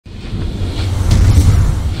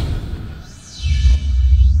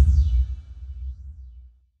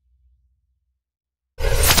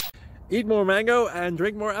Eat more mango and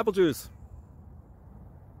drink more apple juice.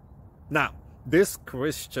 Now, this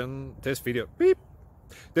video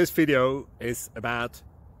is about...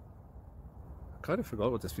 I kind of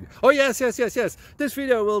forgot what this video... Oh, yes. This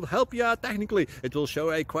video will help you out technically. It will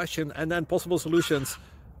show a question and then possible solutions.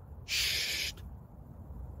 Shh.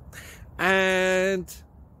 And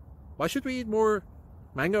why should we eat more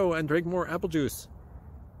mango and drink more apple juice?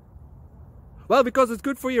 Well, because it's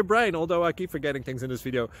good for your brain, although I keep forgetting things in this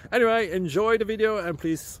video. Anyway, enjoy the video and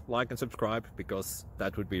please like and subscribe, because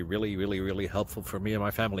that would be really, really, really helpful for me and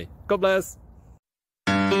my family. God bless!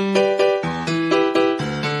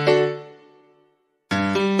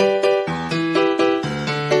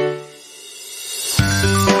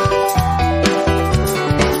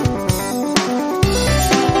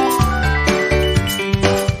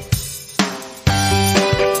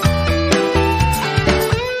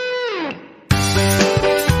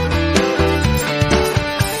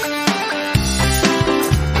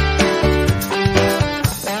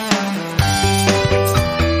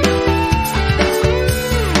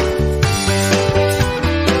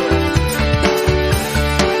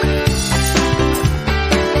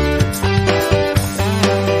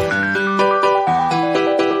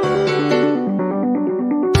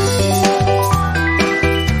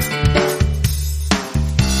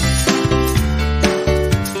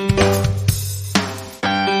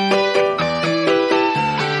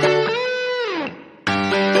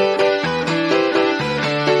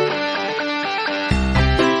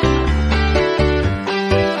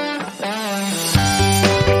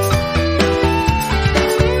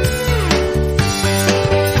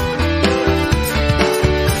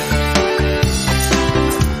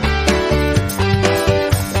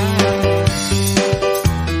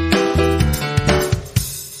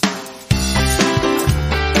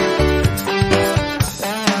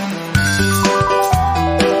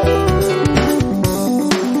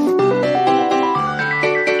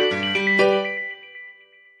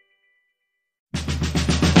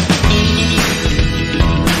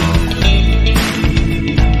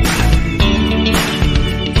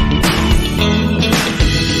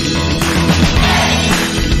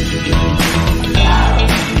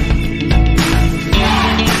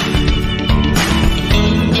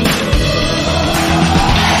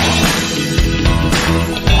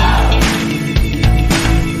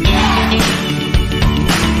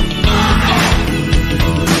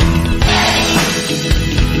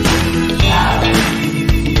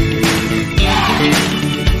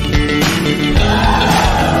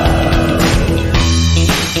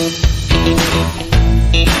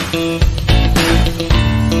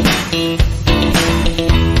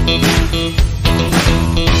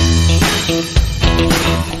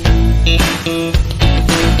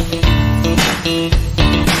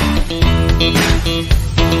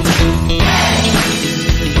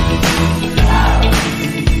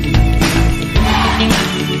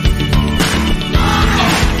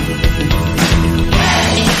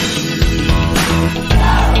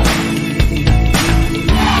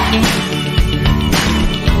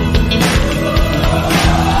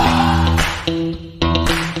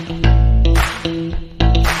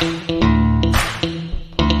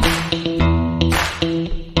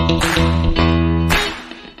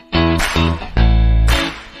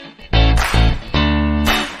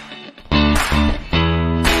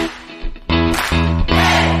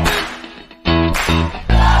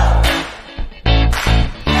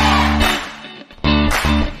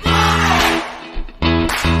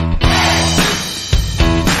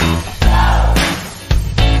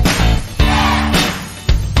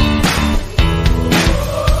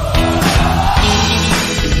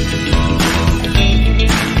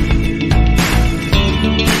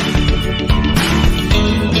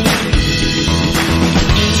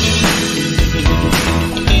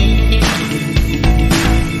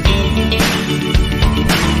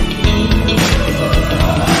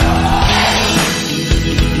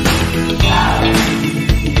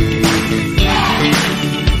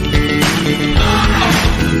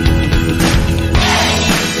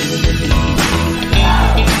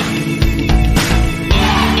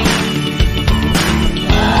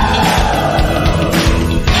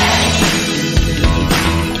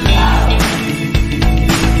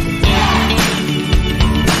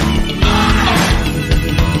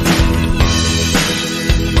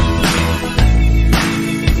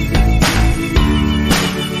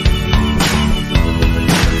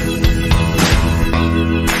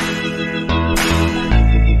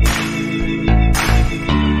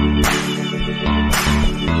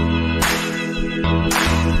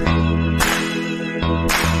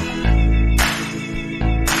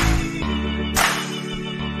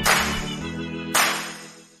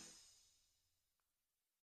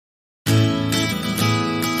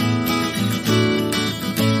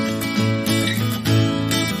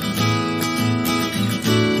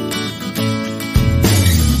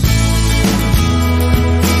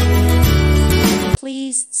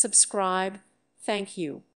 subscribe. Thank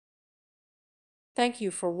you. Thank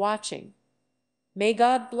you for watching. May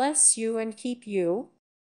God bless you and keep you.